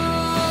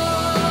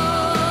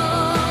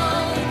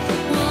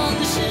往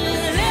事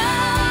流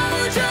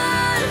转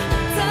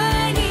在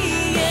你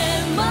眼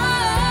眸，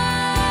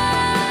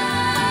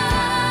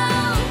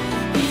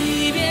一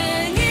遍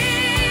遗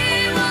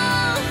忘，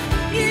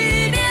一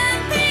遍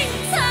拼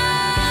凑。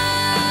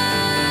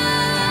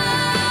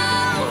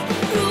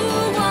如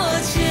我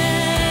虔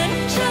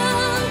诚，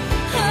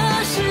何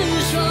时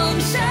双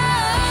手？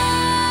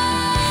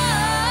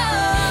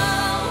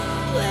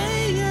唯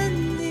愿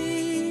你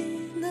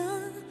能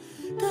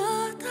得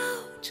到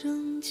拯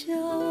救。